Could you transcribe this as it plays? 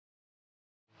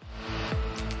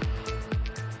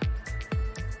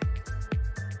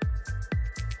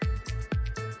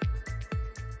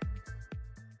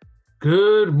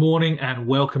Good morning and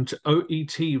welcome to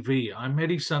OETV. I'm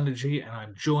Mehdi Sunderji and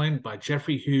I'm joined by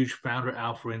Jeffrey Hughes, founder at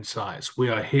Alpha Insights. We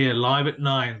are here live at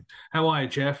 9. How are you,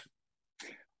 Jeff?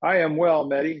 I am well,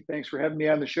 Mehdi. Thanks for having me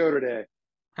on the show today.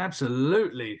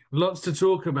 Absolutely. Lots to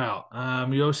talk about.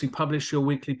 You obviously published your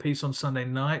weekly piece on Sunday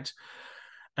night,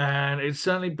 and it's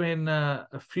certainly been a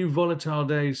few volatile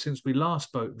days since we last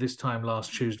spoke this time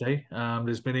last Tuesday.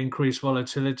 There's been increased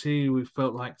volatility. We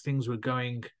felt like things were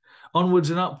going onwards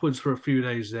and upwards for a few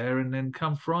days there, and then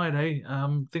come Friday,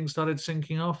 things started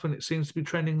sinking off, and it seems to be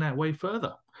trending that way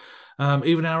further.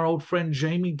 Even our old friend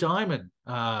Jamie Dimon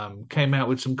came out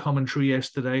with some commentary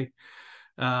yesterday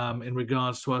in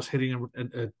regards to us hitting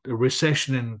a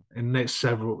recession in next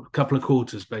several couple of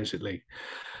quarters, basically.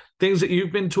 Things that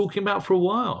you've been talking about for a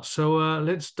while. So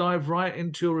let's dive right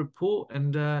into your report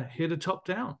and hear the top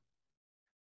down.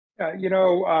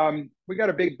 We got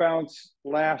a big bounce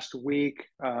last week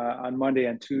on Monday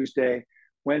and Tuesday.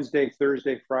 Wednesday,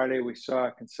 Thursday, Friday, we saw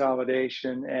a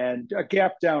consolidation and a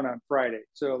gap down on Friday.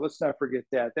 So let's not forget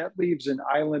that. That leaves an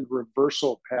island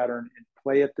reversal pattern in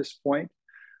play at this point.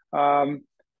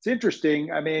 It's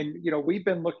interesting. I mean, we've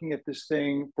been looking at this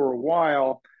thing for a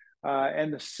while,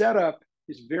 and the setup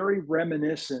is very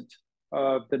reminiscent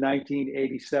of the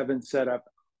 1987 setup,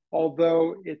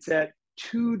 although it's at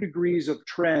 2 degrees of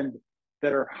trend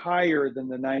that are higher than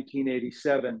the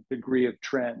 1987 degree of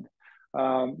trend.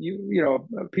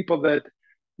 People that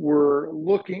were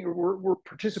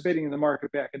participating in the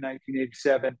market back in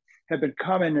 1987 have been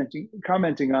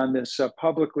commenting on this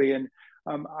publicly, and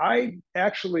I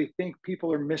actually think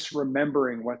people are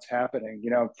misremembering what's happening.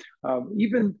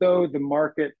 Even though the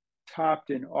market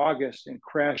topped in August and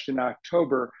crashed in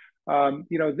October,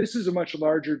 this is a much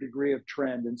larger degree of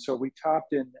trend, and so we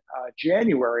topped in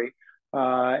January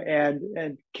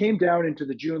and came down into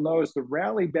the June lows. The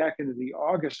rally back into the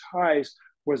August highs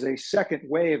was a second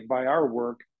wave by our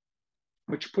work,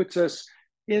 which puts us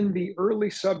in the early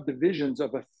subdivisions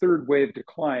of a third wave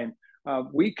decline.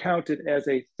 We count it as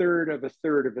a third of a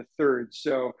third of a third.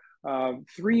 So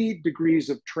 3 degrees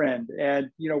of trend. And,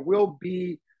 we'll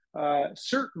be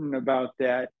certain about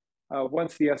that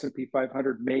once the S&P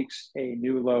 500 makes a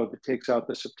new low that takes out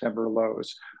the September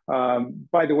lows.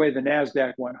 By the way, the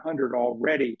NASDAQ 100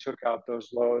 already took out those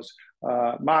lows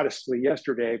modestly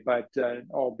yesterday, but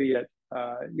albeit,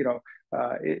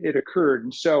 it occurred.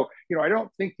 And so, I don't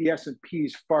think the S&P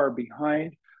is far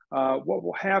behind. What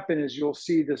will happen is you'll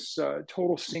see this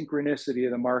total synchronicity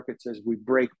of the markets as we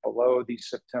break below these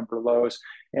September lows,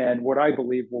 and what I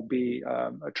believe will be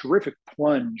a terrific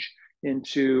plunge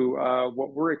into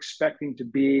what we're expecting to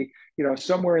be,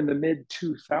 somewhere in the mid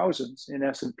 2000s in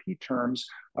S&P terms.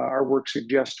 Our work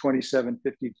suggests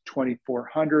 2750 to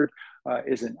 2400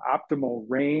 is an optimal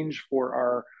range for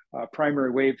our primary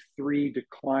wave 3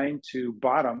 decline to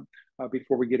bottom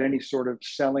before we get any sort of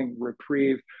selling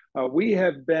reprieve. We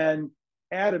have been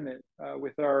adamant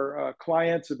with our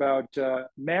clients about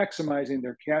maximizing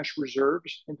their cash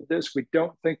reserves into this. We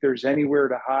don't think there's anywhere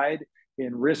to hide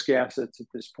in risk assets at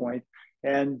this point,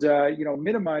 and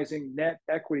minimizing net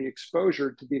equity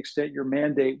exposure to the extent your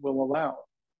mandate will allow.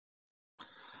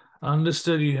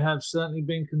 Understood. You have certainly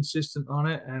been consistent on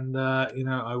it, and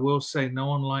I will say no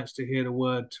one likes to hear the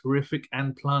word terrific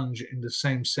and plunge in the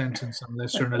same sentence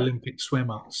unless you're an Olympic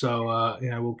swimmer. So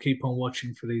we'll keep on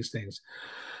watching for these things.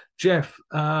 Jeff,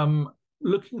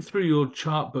 looking through your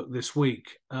chart book this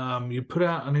week, you put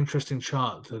out an interesting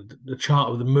chart, the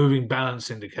chart of the moving balance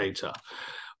indicator.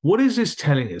 What is this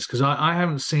telling us? Because I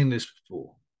haven't seen this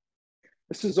before.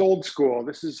 This is old school.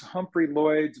 This is Humphrey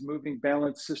Lloyd's moving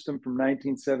balance system from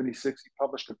 1976. He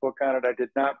published a book on it. I did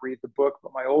not read the book,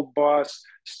 but my old boss,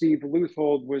 Steve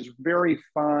Leuthold, was very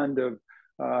fond of,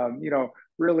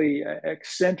 really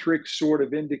eccentric sort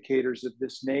of indicators of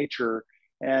this nature.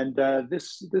 And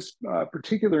this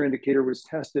particular indicator was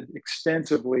tested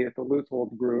extensively at the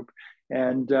Leuthold Group.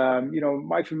 And,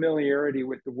 my familiarity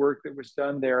with the work that was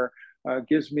done there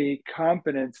gives me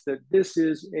confidence that this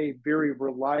is a very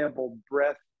reliable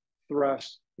breadth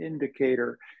thrust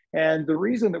indicator. And the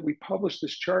reason that we publish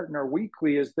this chart in our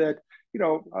weekly is that,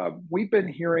 we've been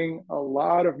hearing a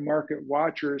lot of market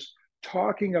watchers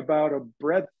talking about a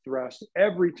breadth thrust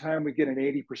every time we get an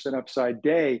 80% upside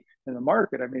day in the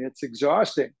market. I mean, it's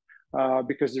exhausting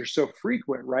because they're so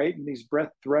frequent, right? And these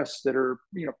breadth thrusts that are,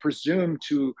 presumed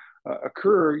to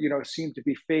occur, seem to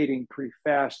be fading pretty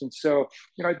fast. And so,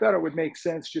 I thought it would make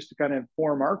sense just to kind of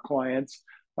inform our clients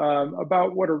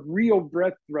about what a real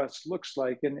breadth thrust looks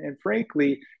like. And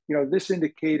frankly, this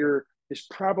indicator is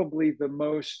probably the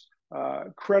most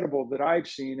credible that I've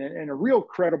seen, and a real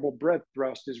credible breadth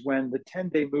thrust is when the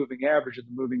 10-day moving average of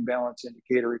the moving balance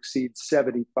indicator exceeds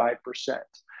 75%.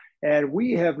 And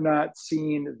we have not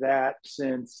seen that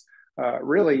since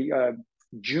really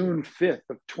June 5th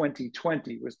of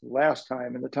 2020 was the last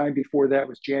time, and the time before that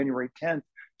was January 10th,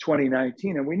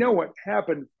 2019. And we know what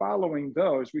happened following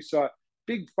those. We saw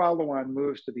big follow-on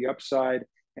moves to the upside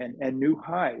and new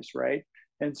highs, right?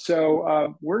 And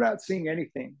so we're not seeing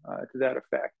anything to that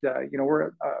effect. We're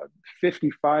at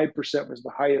 55% was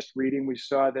the highest reading we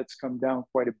saw. That's come down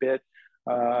quite a bit.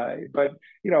 But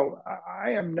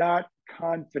I am not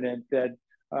confident that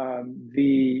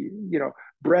the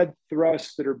breadth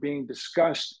thrusts that are being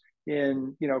discussed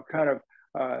in kind of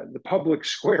the public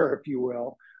square, if you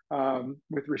will,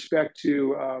 with respect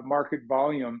to market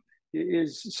volume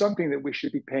is something that we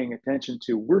should be paying attention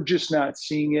to. We're just not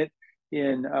seeing it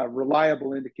in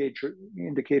reliable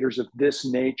indicators of this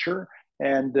nature.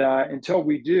 And until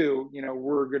we do,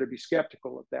 we're going to be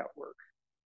skeptical of that work.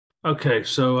 Okay,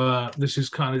 so this is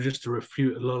kind of just to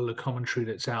refute a lot of the commentary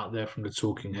that's out there from the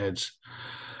talking heads.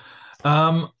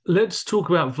 Let's talk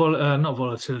about not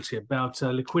volatility, about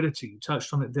liquidity. You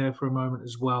touched on it there for a moment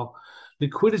as well.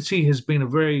 Liquidity has been a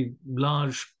very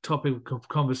large topic of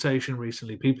conversation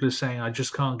recently. People are saying, I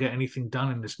just can't get anything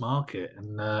done in this market.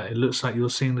 And it looks like you're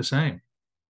seeing the same.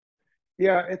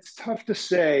 Yeah, it's tough to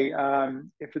say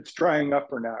if it's drying up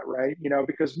or not, right?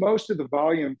 Because most of the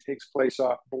volume takes place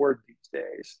off board these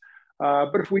days.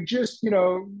 But if we just,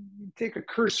 take a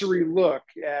cursory look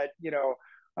at,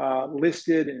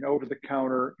 listed and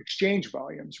over-the-counter exchange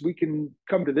volumes, we can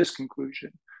come to this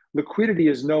conclusion. Liquidity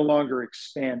is no longer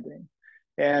expanding.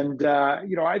 And,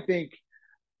 I think,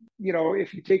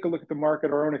 if you take a look at the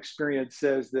market, our own experience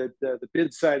says that the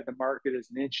bid side of the market is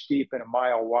an inch deep and a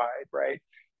mile wide, right?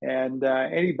 And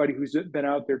anybody who's been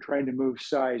out there trying to move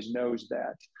size knows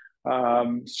that.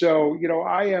 So,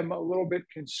 I am a little bit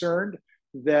concerned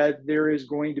that there is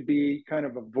going to be kind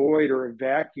of a void or a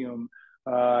vacuum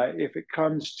if it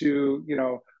comes to,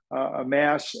 a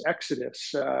mass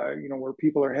exodus, where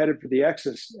people are headed for the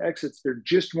exits. There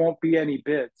just won't be any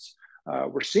bids.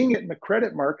 We're seeing it in the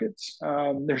credit markets.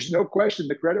 There's no question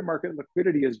the credit market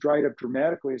liquidity has dried up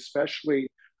dramatically, especially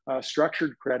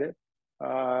structured credit.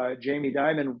 Jamie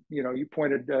Dimon, you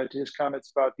pointed to his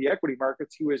comments about the equity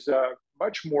markets. He was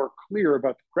much more clear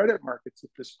about the credit markets at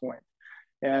this point.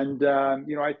 And,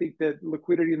 I think that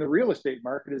liquidity in the real estate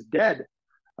market is dead.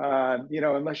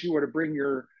 Unless you were to bring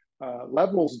your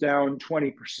levels down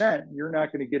 20%, you're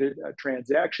not going to get a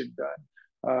transaction done.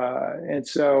 And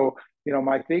so,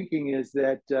 my thinking is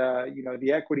that,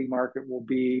 the equity market will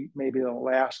be maybe the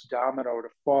last domino to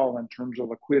fall in terms of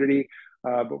liquidity.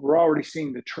 But we're already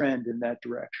seeing the trend in that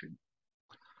direction.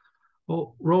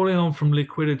 Well, rolling on from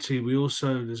liquidity,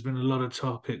 there's been a lot of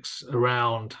topics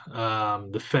around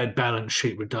the Fed balance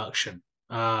sheet reduction.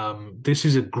 This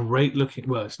is a great looking,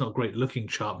 well, it's not a great looking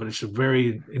chart, but it's a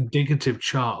very indicative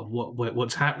chart of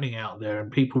what's happening out there,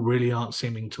 and people really aren't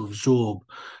seeming to absorb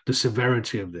the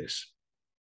severity of this.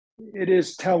 It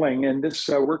is telling, and this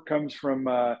work comes from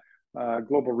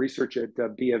global research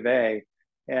at B of A.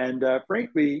 And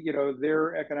frankly,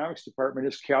 their economics department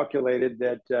has calculated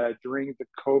that during the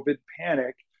COVID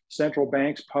panic, central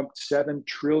banks pumped $7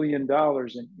 trillion in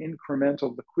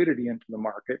incremental liquidity into the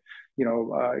market,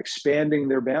 expanding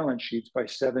their balance sheets by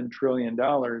 $7 trillion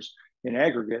in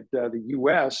aggregate. The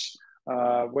US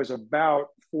was about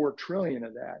 $4 trillion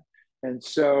of that. And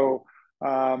so,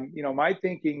 my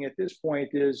thinking at this point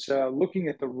is looking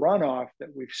at the runoff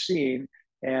that we've seen,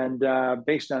 and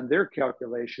based on their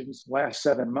calculations, last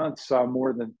 7 months saw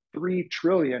more than $3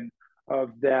 trillion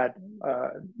of that,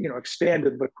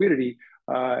 expanded liquidity,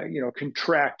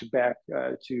 contract back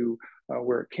to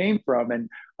where it came from. And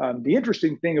the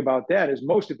interesting thing about that is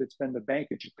most of it's been the Bank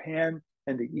of Japan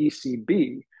and the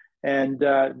ECB. And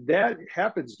that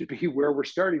happens to be where we're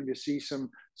starting to see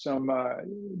some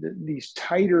these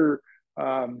tighter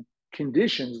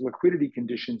conditions, liquidity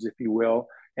conditions, if you will,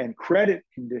 and credit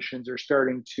conditions are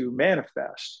starting to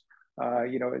manifest.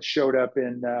 It showed up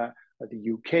in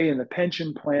the UK in the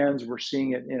pension plans. We're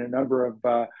seeing it in a number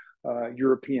of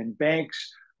European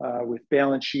banks with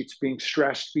balance sheets being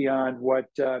stressed beyond what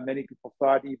many people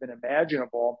thought even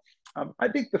imaginable. I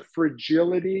think the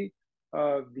fragility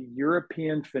of the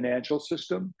European financial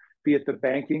system, be it the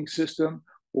banking system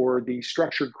or the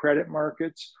structured credit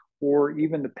markets, or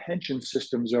even the pension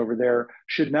systems over there,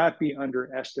 should not be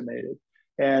underestimated.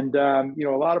 And a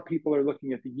lot of people are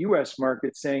looking at the U.S.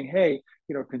 market saying, hey,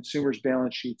 consumers'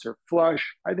 balance sheets are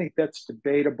flush. I think that's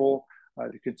debatable.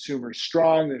 The consumer's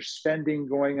strong. There's spending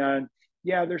going on.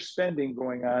 Yeah, there's spending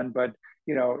going on, but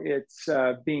it's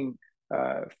being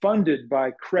funded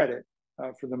by credit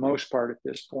for the most part at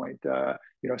this point.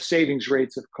 Savings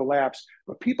rates have collapsed,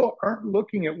 but people aren't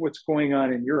looking at what's going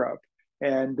on in Europe.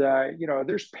 And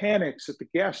there's panics at the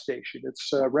gas station.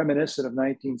 It's reminiscent of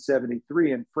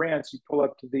 1973 in France. You pull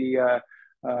up to the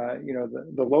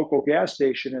local gas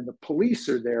station, and the police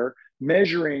are there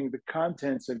measuring the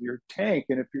contents of your tank.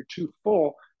 And if you're too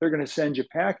full, they're going to send you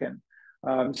packing.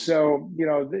 It's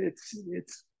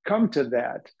come to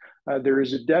that. There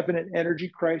is a definite energy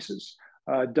crisis.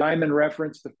 Diamond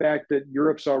referenced the fact that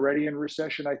Europe's already in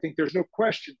recession. I think there's no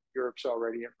question Europe's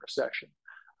already in recession.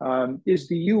 Is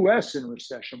the U.S. in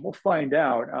recession? We'll find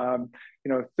out.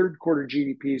 Third quarter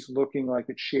GDP is looking like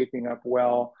it's shaping up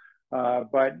well.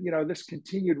 But this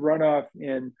continued runoff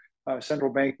in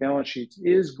central bank balance sheets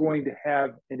is going to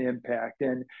have an impact.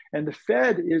 And the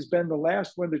Fed has been the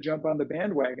last one to jump on the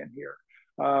bandwagon here.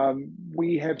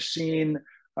 We have seen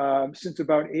since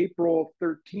about April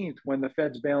 13th, when the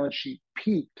Fed's balance sheet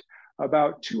peaked,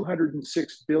 about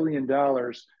 $206 billion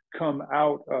come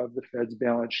out of the Fed's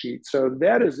balance sheet. So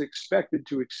that is expected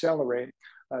to accelerate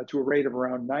to a rate of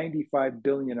around $95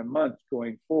 billion a month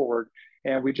going forward.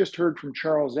 And we just heard from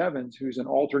Charles Evans, who's an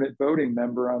alternate voting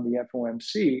member on the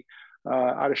FOMC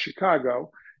out of Chicago.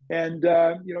 And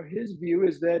his view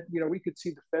is that we could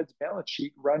see the Fed's balance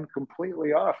sheet run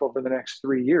completely off over the next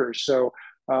 3 years. So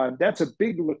that's a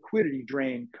big liquidity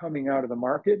drain coming out of the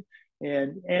market.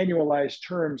 And annualized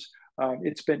terms,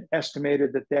 it's been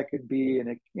estimated that could be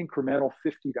an incremental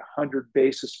 50 to 100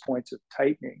 basis points of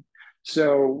tightening.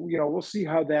 So we'll see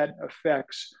how that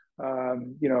affects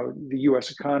the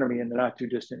U.S. economy in the not too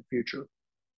distant future.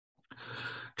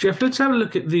 Jeff, let's have a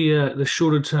look at the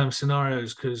shorter term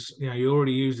scenarios, because you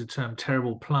already used the term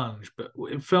terrible plunge, but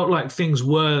it felt like things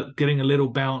were getting a little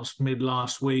bounced mid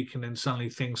last week, and then suddenly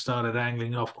things started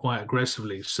angling off quite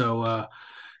aggressively. So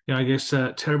I guess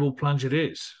terrible plunge it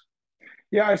is.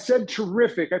 Yeah, I said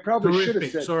terrific. I probably should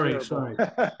have said sorry.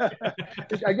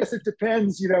 I guess it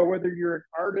depends, whether you're an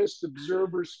artist,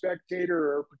 observer,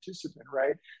 spectator, or participant,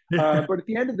 right? But at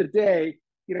the end of the day,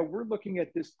 we're looking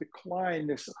at this decline,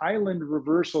 this island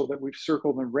reversal that we've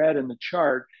circled in red in the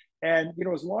chart. And,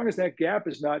 as long as that gap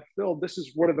is not filled, this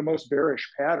is one of the most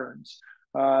bearish patterns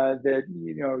that,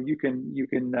 you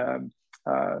can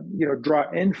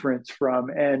draw inference from.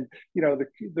 And,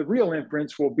 the real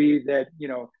inference will be that,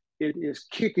 it is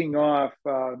kicking off,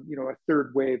 a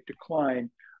third wave decline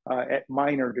at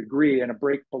minor degree, and a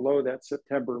break below that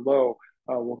September low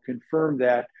will confirm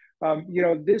that.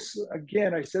 This,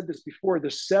 again, I said this before,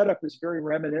 the setup is very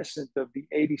reminiscent of the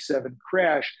 87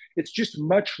 crash. It's just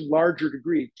much larger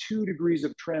degree, 2 degrees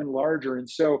of trend larger. And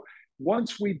so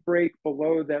once we break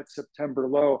below that September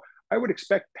low, I would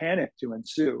expect panic to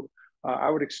ensue.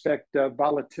 I would expect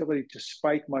volatility to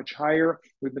spike much higher.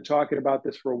 We've been talking about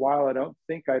this for a while. I don't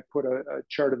think I put a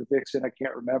chart of the VIX in. I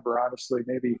can't remember, honestly.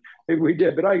 Maybe we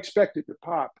did, but I expect it to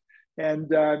pop. And,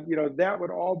 that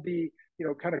would all be,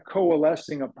 kind of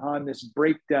coalescing upon this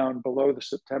breakdown below the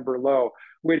September low,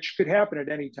 which could happen at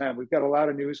any time. We've got a lot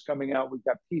of news coming out. We've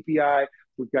got PPI,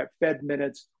 we've got Fed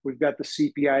minutes, we've got the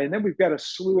CPI, and then we've got a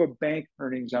slew of bank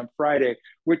earnings on Friday,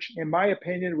 which in my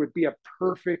opinion would be a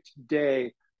perfect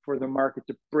day for the market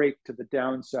to break to the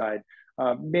downside.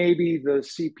 Maybe the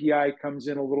CPI comes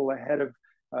in a little ahead of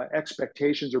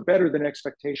expectations, or better than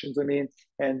expectations,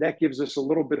 and that gives us a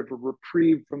little bit of a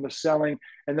reprieve from the selling,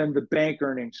 and then the bank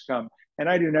earnings come. And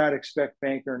I do not expect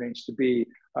bank earnings to be,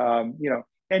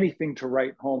 anything to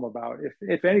write home about.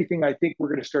 If anything, I think we're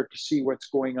going to start to see what's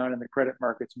going on in the credit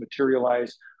markets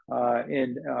materialize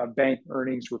in bank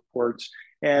earnings reports.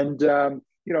 And,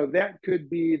 that could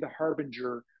be the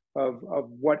harbinger of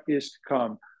what is to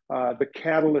come, the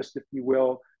catalyst, if you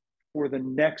will, for the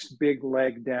next big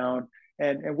leg down.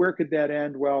 And where could that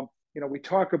end? Well, we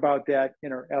talk about that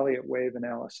in our Elliott wave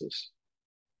analysis.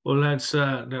 Well,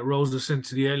 that rolls us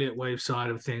into the Elliott wave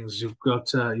side of things. You've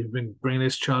been bringing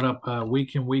this chart up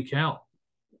week in, week out.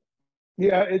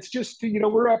 Yeah, it's just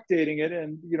we're updating it,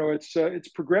 and it's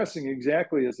progressing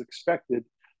exactly as expected.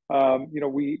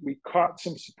 We caught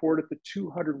some support at the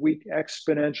 200-week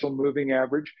exponential moving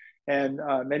average, and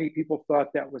many people thought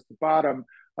that was the bottom.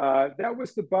 That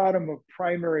was the bottom of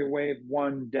primary wave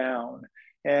 1 down.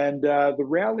 And the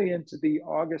rally into the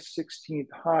August 16th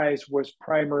highs was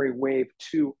primary wave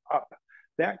 2 up.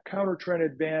 That counter trend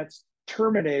advance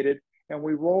terminated, and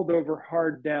we rolled over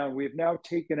hard down. We've now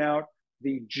taken out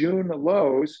the June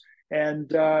lows, and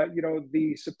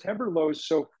the September lows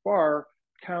so far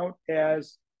count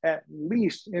as at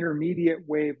least intermediate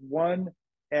wave 1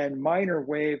 and minor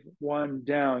wave 1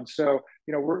 down. So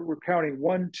we're counting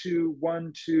 1, 2,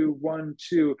 1, 2, 1,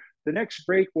 2. The next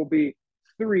break will be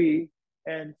 3,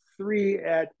 and 3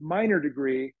 at minor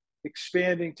degree,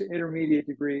 expanding to intermediate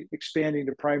degree, expanding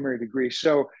to primary degree.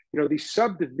 So, these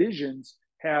subdivisions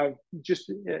have just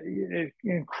an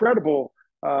incredible,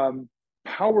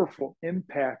 powerful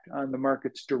impact on the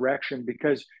market's direction,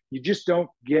 because you just don't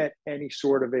get any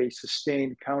sort of a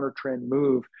sustained counter trend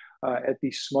move at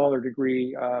these smaller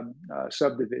degree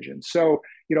subdivisions. So,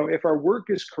 if our work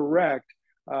is correct,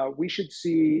 we should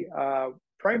see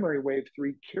primary wave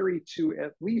 3 carry to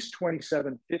at least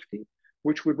 2750,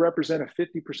 which would represent a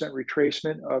 50%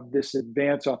 retracement of this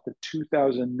advance off the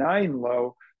 2009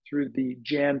 low through the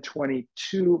Jan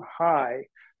 22 high,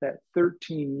 that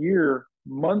 13-year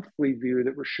monthly view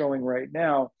that we're showing right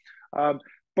now.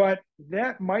 But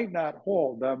that might not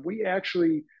hold. We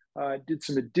actually did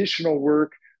some additional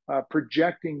work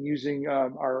projecting using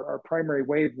our primary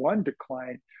wave 1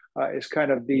 decline as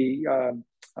kind of the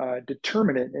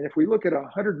determinant. And if we look at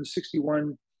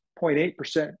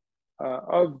 161.8%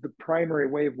 of the primary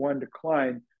wave 1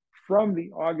 decline from the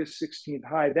August 16th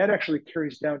high, that actually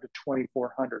carries down to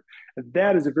 2400. And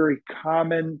that is a very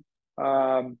common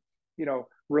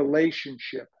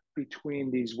relationship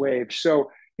between these waves. So,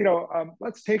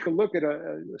 let's take a look at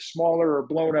a smaller or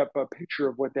blown up picture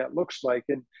of what that looks like.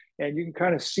 And you can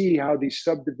kind of see how these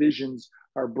subdivisions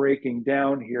are breaking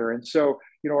down here. And so,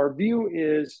 our view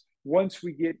is once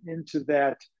we get into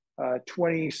that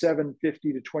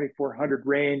 2750 to 2400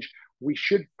 range, we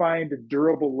should find a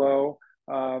durable low.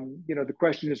 The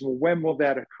question is, well, when will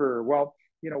that occur? Well,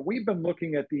 we've been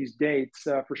looking at these dates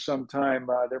for some time.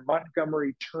 They're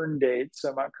Montgomery turn dates.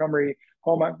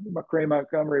 Paul McRae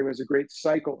Montgomery was a great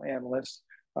cycle analyst,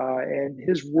 and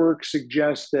his work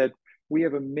suggests that we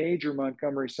have a major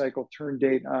Montgomery cycle turn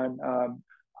date on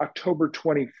October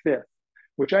 25th,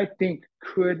 which I think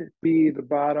could be the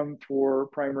bottom for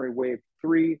primary wave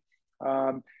 3.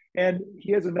 And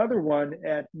he has another one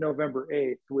at November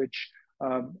 8th, which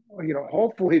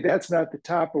hopefully that's not the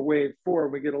top of wave 4.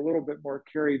 We get a little bit more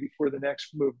carry before the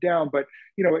next move down, but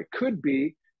it could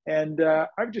be. And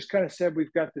I've just kind of said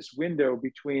we've got this window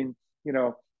between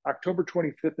October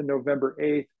 25th and November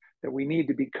 8th that we need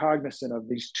to be cognizant of,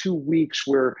 these 2 weeks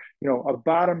where a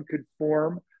bottom could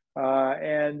form,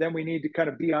 and then we need to kind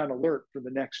of be on alert for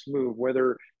the next move,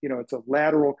 whether it's a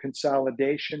lateral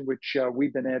consolidation, which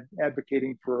we've been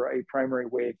advocating for a primary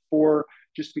wave 4,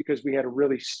 just because we had a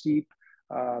really steep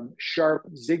sharp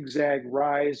zigzag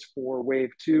rise for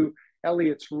wave 2.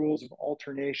 Elliott's rules of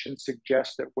alternation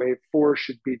suggest that wave 4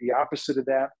 should be the opposite of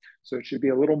that. So it should be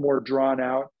a little more drawn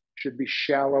out, should be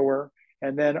shallower.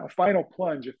 And then a final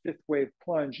plunge, a fifth wave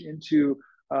plunge into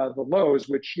the lows,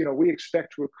 which we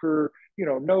expect to occur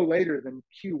no later than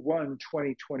Q1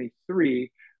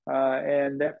 2023.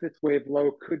 And that fifth wave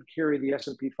low could carry the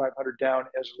S&P 500 down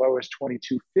as low as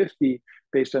 2250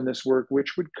 based on this work,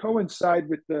 which would coincide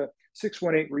with the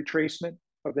 618 retracement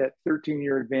of that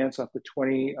 13-year advance off the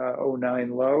 2009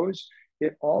 lows.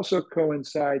 It also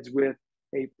coincides with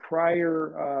a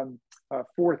prior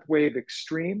fourth wave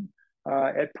extreme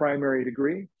at primary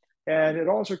degree. And it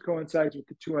also coincides with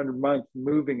the 200-month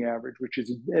moving average, which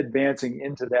is advancing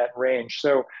into that range.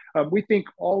 So we think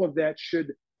all of that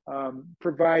should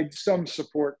provide some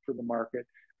support for the market,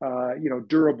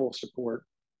 durable support,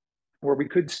 where we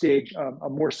could stage a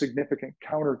more significant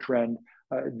counter trend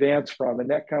advance from. And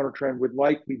that counter trend would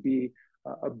likely be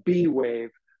a B wave.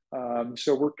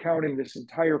 So we're counting this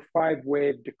entire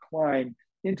 5-wave decline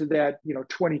into that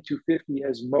 2250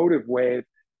 as motive wave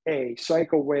A,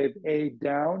 cycle wave A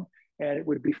down, and it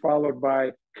would be followed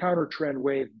by counter trend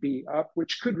wave B up,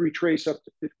 which could retrace up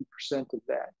to 50% of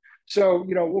that. So,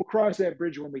 we'll cross that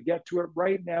bridge when we get to it.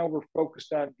 Right now, we're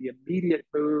focused on the immediate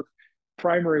move,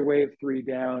 primary wave 3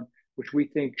 down, which we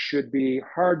think should be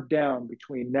hard down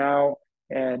between now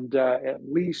and at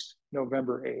least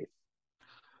November 8th.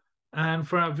 And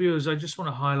for our viewers, I just want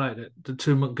to highlight that the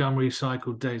two Montgomery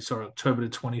cycle dates are October the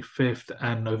 25th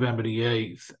and November the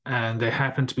 8th, and they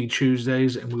happen to be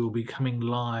Tuesdays, and we will be coming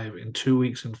live in 2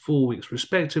 weeks and 4 weeks,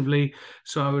 respectively.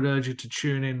 So I would urge you to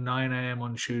tune in 9 a.m.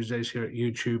 on Tuesdays here at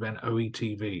YouTube and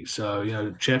OETV.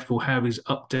 So, Jeff will have his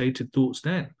updated thoughts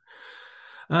then.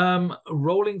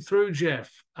 Rolling through, Jeff,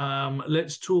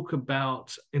 let's talk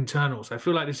about internals. I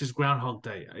feel like this is Groundhog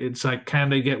Day. It's like, can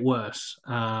they get worse?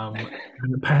 And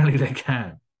apparently they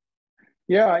can.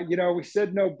 Yeah, we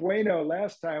said no bueno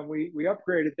last time. We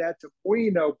upgraded that to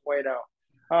bueno.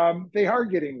 They are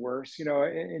getting worse.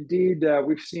 Indeed,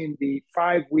 we've seen the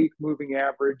 5-week moving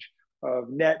average of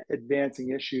net advancing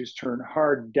issues turn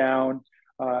hard down.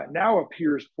 Now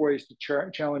appears poised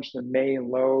to challenge the May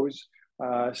lows.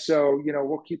 So,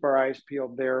 we'll keep our eyes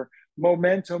peeled there.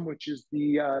 Momentum, which is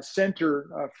the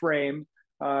center frame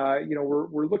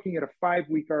we're looking at a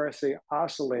 5-week RSI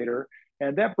oscillator,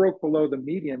 and that broke below the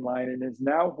median line and is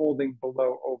now holding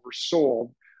below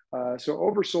oversold. So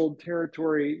oversold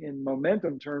territory in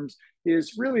momentum terms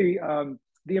is really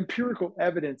the empirical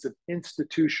evidence of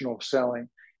institutional selling.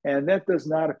 And that does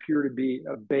not appear to be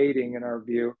abating in our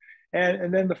view.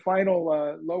 And then the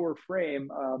final lower frame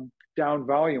down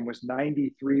volume was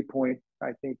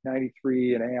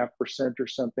 93.5% or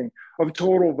something of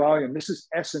total volume. This is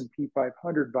S&P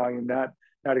 500 volume, not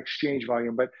exchange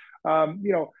volume. But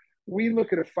we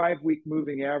look at a 5-week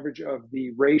moving average of the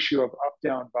ratio of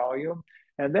up-down volume,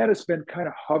 and that has been kind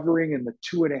of hovering in the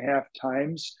 2.5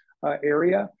 times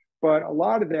area. But a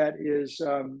lot of that is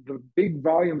the big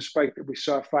volume spike that we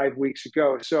saw 5 weeks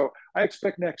ago. So I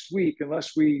expect next week,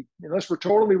 unless we're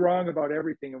totally wrong about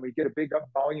everything and we get a big up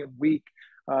volume week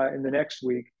in the next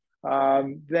week,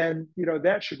 then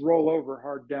that should roll over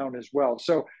hard down as well.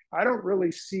 So I don't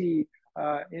really see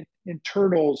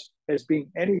internals as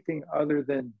being anything other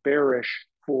than bearish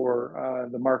for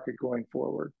the market going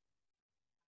forward.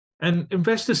 And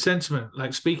investor sentiment,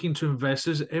 like speaking to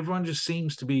investors, everyone just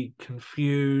seems to be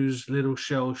confused, little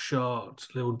shell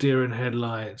shocked, little deer in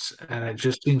headlights, and it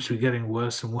just seems to be getting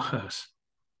worse and worse.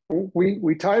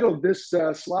 We titled this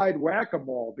slide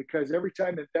 "Whack-a-Mole" because every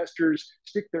time investors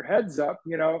stick their heads up,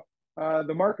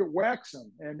 the market whacks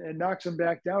them and knocks them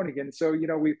back down again. So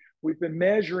we've been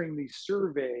measuring these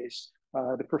surveys.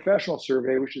 The professional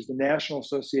survey, which is the National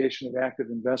Association of Active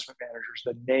Investment Managers,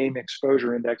 the name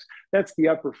exposure index, that's the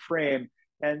upper frame.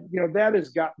 And, that has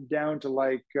gotten down to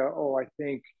I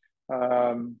think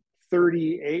 38%.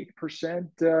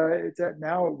 It's at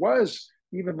now. It was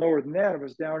even lower than that. It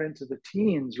was down into the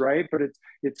teens, right? But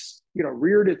it's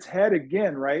reared its head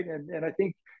again, right? And I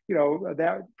think,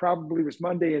 that probably was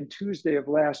Monday and Tuesday of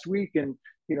last week. And,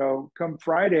 come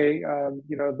Friday,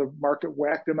 the market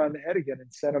whacked them on the head again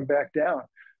and sent them back down.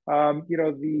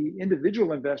 The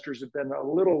individual investors have been a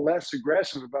little less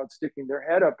aggressive about sticking their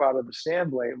head up out of the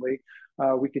sand lately.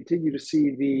 We continue to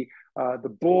see the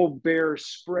bull-bear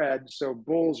spread, so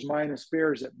bulls minus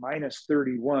bears at minus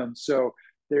 31. So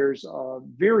there's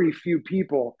very few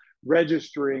people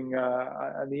registering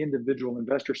on the individual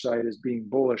investor side as being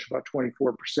bullish, about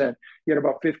 24%. Yet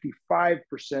about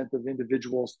 55% of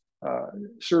individuals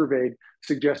surveyed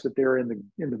suggest that they're in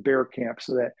the bear camp.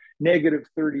 So that negative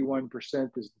 31%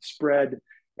 is the spread,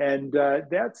 and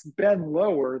that's been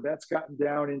lower. That's gotten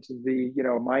down into the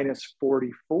minus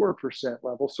 44%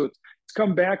 level. So it's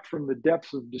come back from the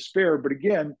depths of despair. But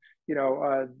again,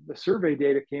 the survey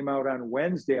data came out on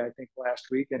Wednesday, I think,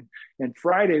 last week, and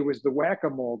Friday was the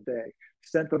whack-a-mole day.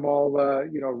 Sent them all,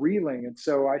 reeling. And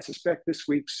so I suspect this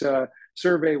week's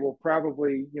survey will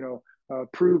probably,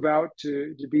 prove out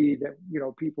to be that,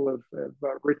 people have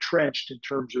retrenched in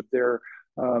terms of their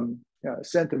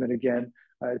sentiment again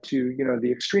to,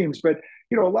 the extremes. But,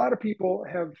 a lot of people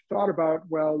have thought about,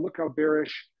 well, look how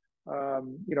bearish,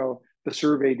 the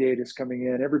survey data is coming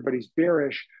in. Everybody's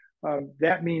bearish.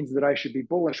 That means that I should be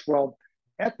bullish. Well,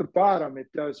 at the bottom, it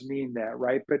does mean that,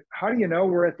 right? But how do you know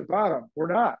we're at the bottom?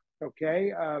 We're not,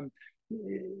 okay?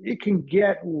 It can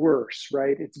get worse,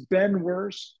 right? It's been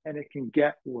worse and it can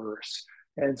get worse.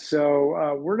 And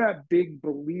so we're not big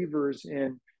believers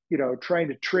in, trying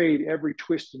to trade every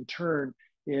twist and turn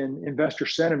in investor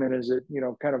sentiment as it,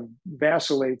 kind of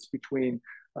vacillates between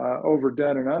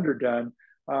overdone and underdone,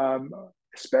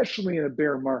 especially in a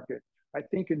bear market. I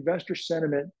think investor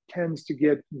sentiment tends to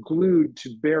get glued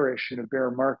to bearish in a bear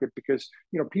market because,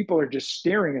 people are just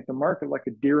staring at the market like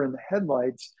a deer in the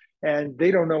headlights and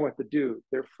they don't know what to do.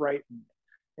 They're frightened.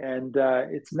 And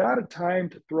it's not a time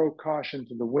to throw caution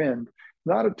to the wind,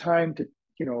 not a time to,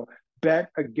 bet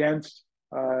against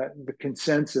the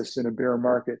consensus in a bear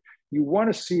market. You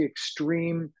want to see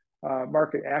extreme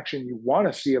market action. You want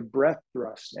to see a breath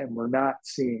thrust, and we're not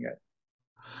seeing it.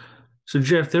 So,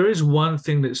 Jeff, there is one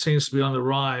thing that seems to be on the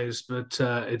rise, but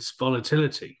it's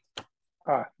volatility.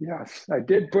 Yes, I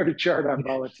did put a chart on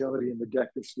volatility in the deck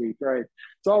this week. Right,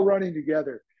 it's all running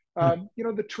together.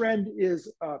 The trend is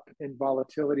up in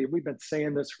volatility. We've been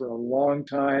saying this for a long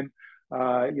time.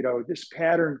 This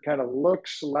pattern kind of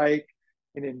looks like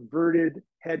an inverted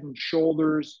head and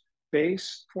shoulders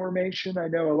base formation. I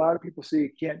know a lot of people say you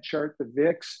can't chart the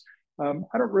VIX.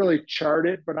 I don't really chart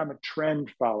it, but I'm a trend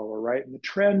follower, right? And the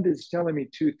trend is telling me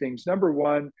two things. Number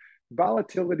one,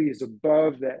 volatility is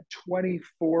above that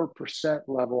 24%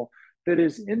 level that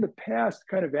is in the past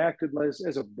kind of acted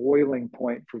as a boiling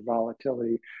point for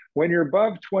volatility. When you're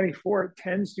above 24, it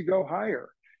tends to go higher.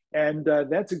 And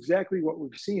that's exactly what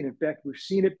we've seen. In fact, we've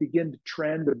seen it begin to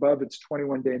trend above its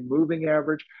 21-day moving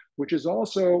average, which has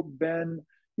also been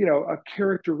a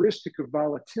characteristic of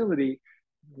volatility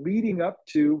leading up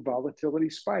to volatility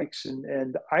spikes.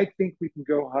 And I think we can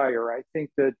go higher. I think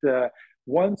that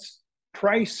once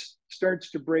price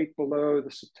starts to break below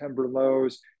the September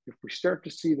lows, if we start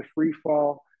to see the free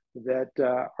fall that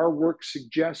our work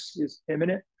suggests is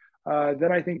imminent,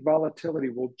 then I think volatility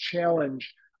will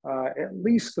challenge at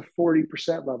least the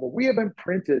 40% level. We haven't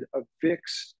printed a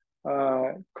VIX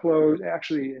close,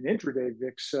 actually an intraday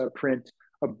VIX print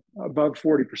above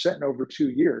 40% in over 2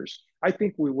 years. I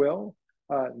think we will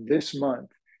this month.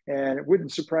 And it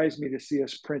wouldn't surprise me to see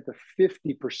us print a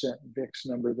 50% VIX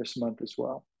number this month as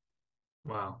well.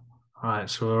 Wow. All right.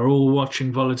 So we're all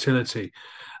watching volatility.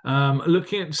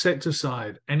 Looking at sector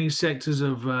side, any sectors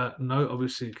of note?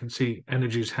 Obviously, you can see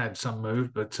energy's had some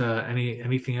move, but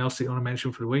anything else that you want to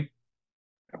mention for the week?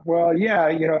 Well, yeah,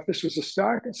 if this was a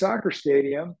soccer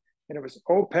stadium and it was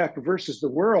OPEC versus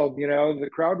the world, the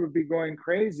crowd would be going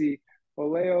crazy.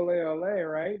 Ole, ole, ole,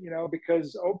 right?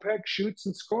 Because OPEC shoots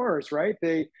and scores, right?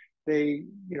 They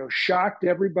shocked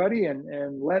everybody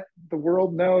and let the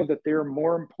world know that they're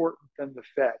more important than the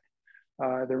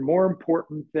Fed. They're more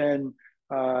important than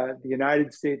the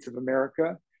United States of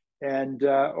America. And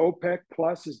OPEC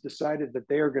Plus has decided that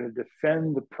they are going to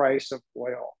defend the price of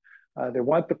oil. They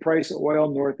want the price of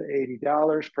oil north of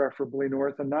 $80, preferably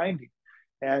north of 90.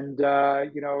 And,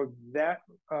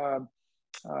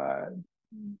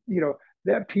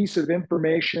 that piece of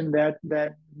information,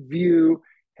 that view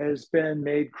has been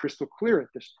made crystal clear at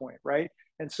this point, right?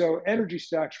 And so energy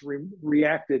stocks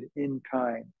reacted in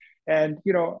kind. And,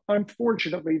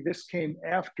 unfortunately, this came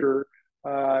after,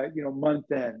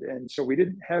 month end. And so we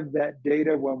didn't have that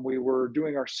data when we were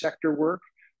doing our sector work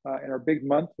in our big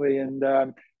monthly. And,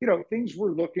 things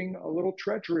were looking a little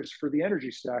treacherous for the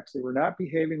energy stocks. They were not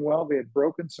behaving well. They had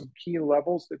broken some key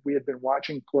levels that we had been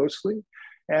watching closely.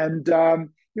 And,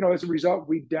 as a result,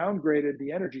 we downgraded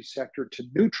the energy sector to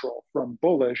neutral from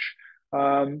bullish,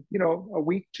 a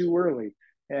week too early.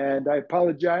 And I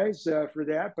apologize for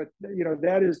that, but,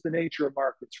 that is the nature of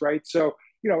markets, right? So,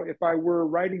 if I were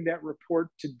writing that report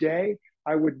today,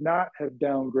 I would not have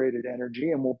downgraded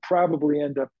energy, and we'll probably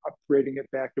end up upgrading it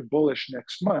back to bullish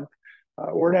next month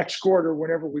or next quarter,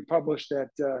 whenever we publish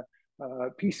that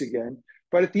piece again.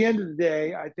 But at the end of the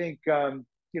day, I think,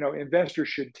 investors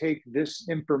should take this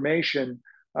information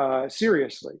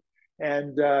seriously.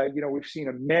 And, we've seen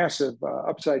a massive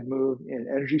upside move in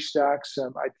energy stocks.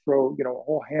 I'd throw, a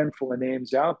whole handful of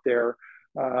names out there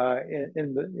in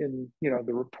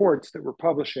the reports that we're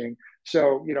publishing.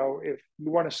 So, if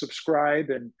you want to subscribe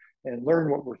and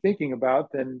learn what we're thinking about,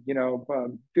 then,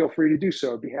 feel free to do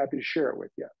so. I'd be happy to share it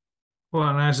with you. Well,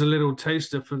 and as a little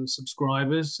taster for the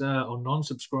subscribers or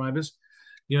non-subscribers,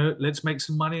 let's make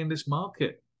some money in this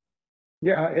market.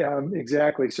 Yeah,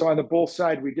 exactly. So on the bull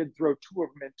side, we did throw two of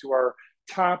them into our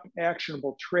top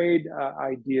actionable trade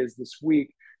ideas this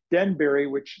week. Denbury,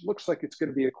 which looks like it's going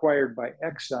to be acquired by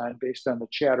Exxon based on the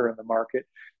chatter in the market.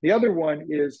 The other one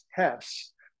is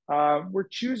Hess. We're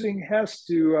choosing Hess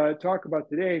to talk about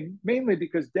today, mainly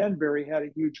because Denbury had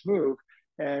a huge move,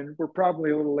 and we're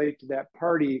probably a little late to that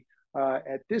party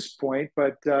at this point.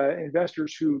 But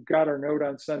investors who got our note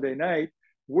on Sunday night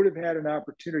would have had an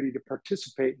opportunity to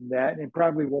participate in that, and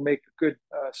probably will make a good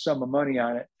sum of money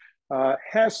on it.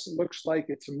 Hess looks like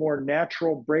it's a more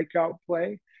natural breakout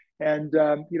play. And,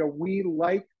 we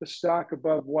like the stock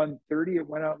above 130. It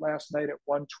went out last night at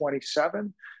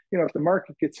 127. If the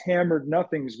market gets hammered,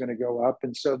 nothing's going to go up.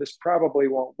 And so this probably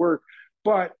won't work.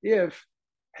 But if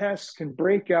Hess can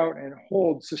break out and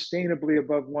hold sustainably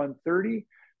above 130,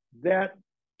 that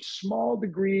small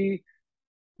degree,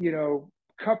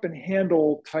 cup and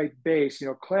handle type base,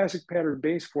 classic pattern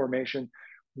base formation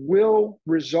will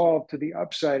resolve to the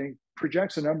upside and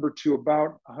projects a number to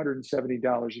about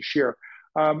 $170 a share.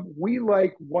 We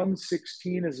like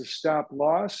 116 as a stop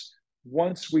loss.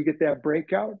 Once we get that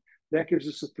breakout, that gives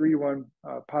us a 3-1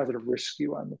 positive risk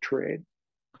skew on the trade.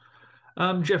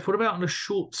 Jeff, what about on the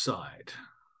short side?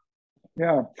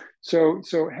 Yeah, so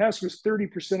Hess was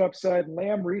 30% upside.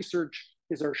 Lam Research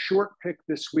is our short pick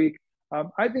this week.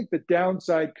 I think the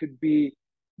downside could be,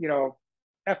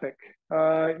 epic.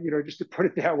 Just to put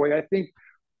it that way. I think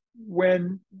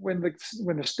when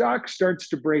the stock starts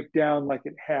to break down like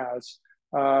it has,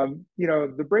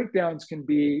 the breakdowns can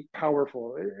be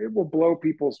powerful. It will blow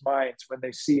people's minds when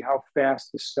they see how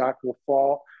fast the stock will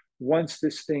fall once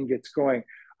this thing gets going.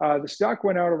 The stock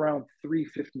went out around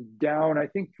 350 down, I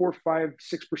think 4, 5,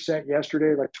 6%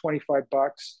 yesterday, like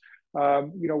 $25.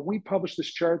 We published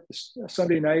this chart this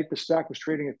Sunday night. The stock was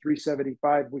trading at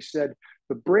 375. We said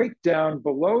the breakdown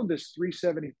below this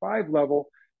 375 level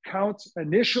counts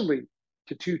initially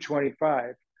to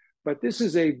 225. But this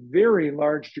is a very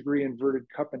large degree inverted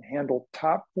cup and handle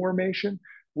top formation,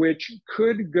 which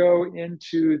could go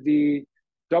into the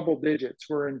double digits.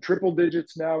 We're in triple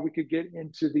digits now. We could get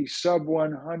into the sub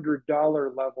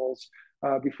 $100 levels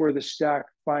before the stock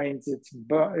finds its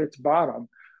bottom.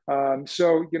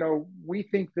 So, we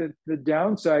think that the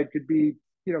downside could be,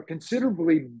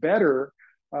 considerably better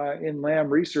in Lam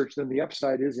Research than the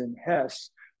upside is in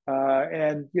Hess.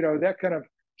 And, that kind of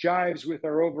jives with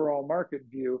our overall market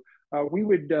view. We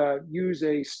would use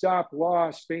a stop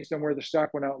loss based on where the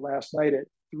stock went out last night at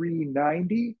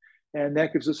 390, and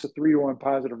that gives us a 3-to-1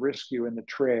 positive risk view in the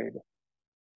trade.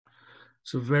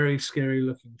 It's a very scary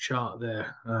looking chart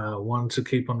there, one to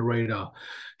keep on the radar.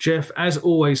 Jeff, as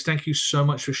always, thank you so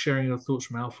much for sharing your thoughts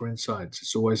from Alpha Insights.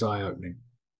 It's always eye-opening.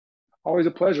 Always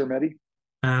a pleasure, Mehdi.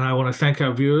 And I want to thank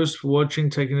our viewers for watching,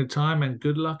 taking the time, and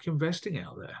good luck investing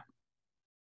out there.